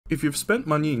If you've spent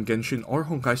money in Genshin or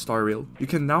Honkai Star Rail, you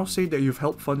can now say that you've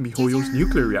helped fund miHoYo's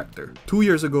nuclear reactor. 2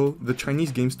 years ago, the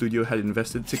Chinese game studio had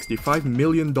invested $65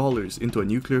 million into a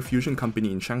nuclear fusion company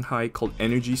in Shanghai called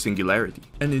Energy Singularity.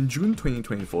 And in June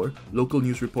 2024, local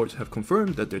news reports have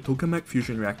confirmed that their tokamak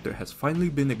fusion reactor has finally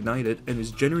been ignited and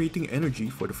is generating energy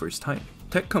for the first time.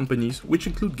 Tech companies, which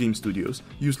include game studios,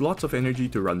 use lots of energy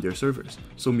to run their servers,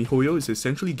 so miHoYo is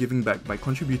essentially giving back by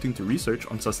contributing to research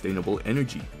on sustainable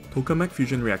energy. Tokamak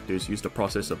fusion reactors use the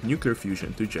process of nuclear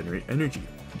fusion to generate energy.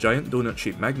 Giant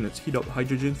donut-shaped magnets heat up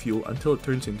hydrogen fuel until it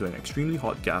turns into an extremely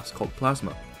hot gas called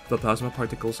plasma. The plasma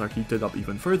particles are heated up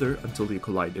even further until they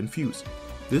collide and fuse.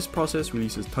 This process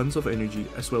releases tons of energy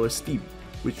as well as steam,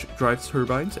 which drives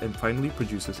turbines and finally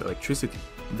produces electricity.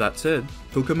 That said,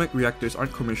 tokamak reactors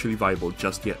aren't commercially viable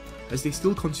just yet, as they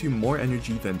still consume more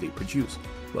energy than they produce.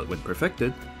 But when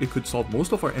perfected, it could solve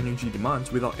most of our energy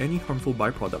demands without any harmful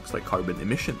byproducts like carbon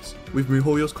emissions. With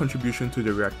miHoYo's contribution to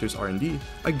the reactor's R&D,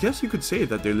 I guess you could say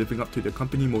that they're living up to their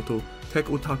company motto, Tech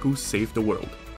Otaku Save the World.